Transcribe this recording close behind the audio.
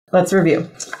let's review.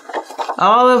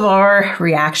 All of our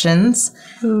reactions.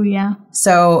 Oh, yeah.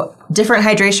 So different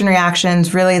hydration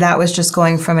reactions, really that was just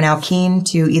going from an alkene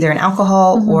to either an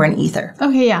alcohol or an ether.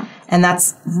 Okay, yeah. And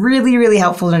that's really, really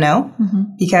helpful to know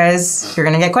because you're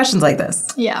going to get questions like this.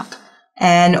 Yeah.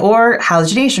 And or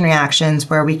halogenation reactions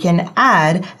where we can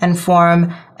add and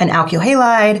form an alkyl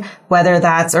halide, whether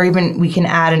that's, or even we can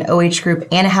add an OH group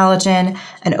and a halogen,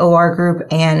 an OR group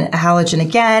and a halogen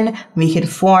again. We could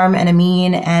form an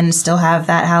amine and still have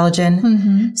that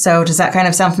halogen. So does that kind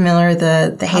of sound familiar?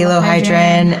 The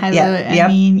halohydrin.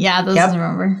 Amine. Yeah, those I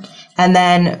remember. And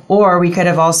then, or we could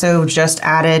have also just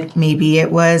added, maybe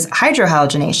it was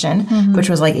hydrohalogenation, which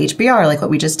was like HBr, like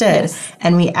what we just did. Yes.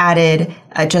 And we added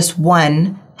just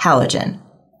one halogen.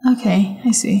 Okay, I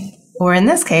see. Or in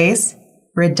this case,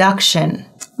 reduction.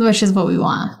 Which is what we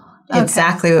want. Okay.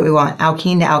 Exactly what we want,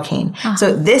 alkene to alkane.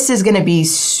 So this is going to be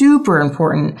super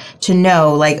important to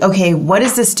know, like, okay, what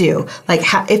does this do? Like,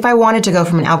 if I wanted to go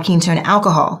from an alkene to an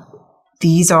alcohol,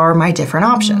 these are my different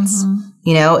options.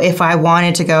 You know, if I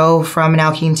wanted to go from an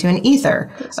alkene to an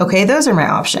ether, okay, those are my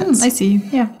options. I see,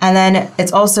 yeah. And then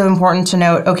it's also important to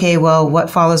note, okay, well, what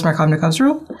follows Markovnikov's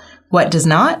rule? What does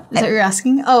not? Is that what you're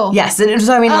asking? Oh. Yes. So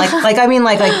I mean,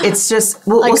 like, it's just,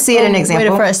 we'll see it in an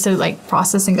example. Wait for us to, like,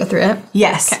 process and go through it?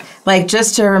 Yes. Okay. Like,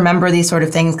 just to remember these sort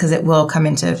of things because it will come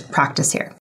into practice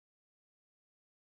here.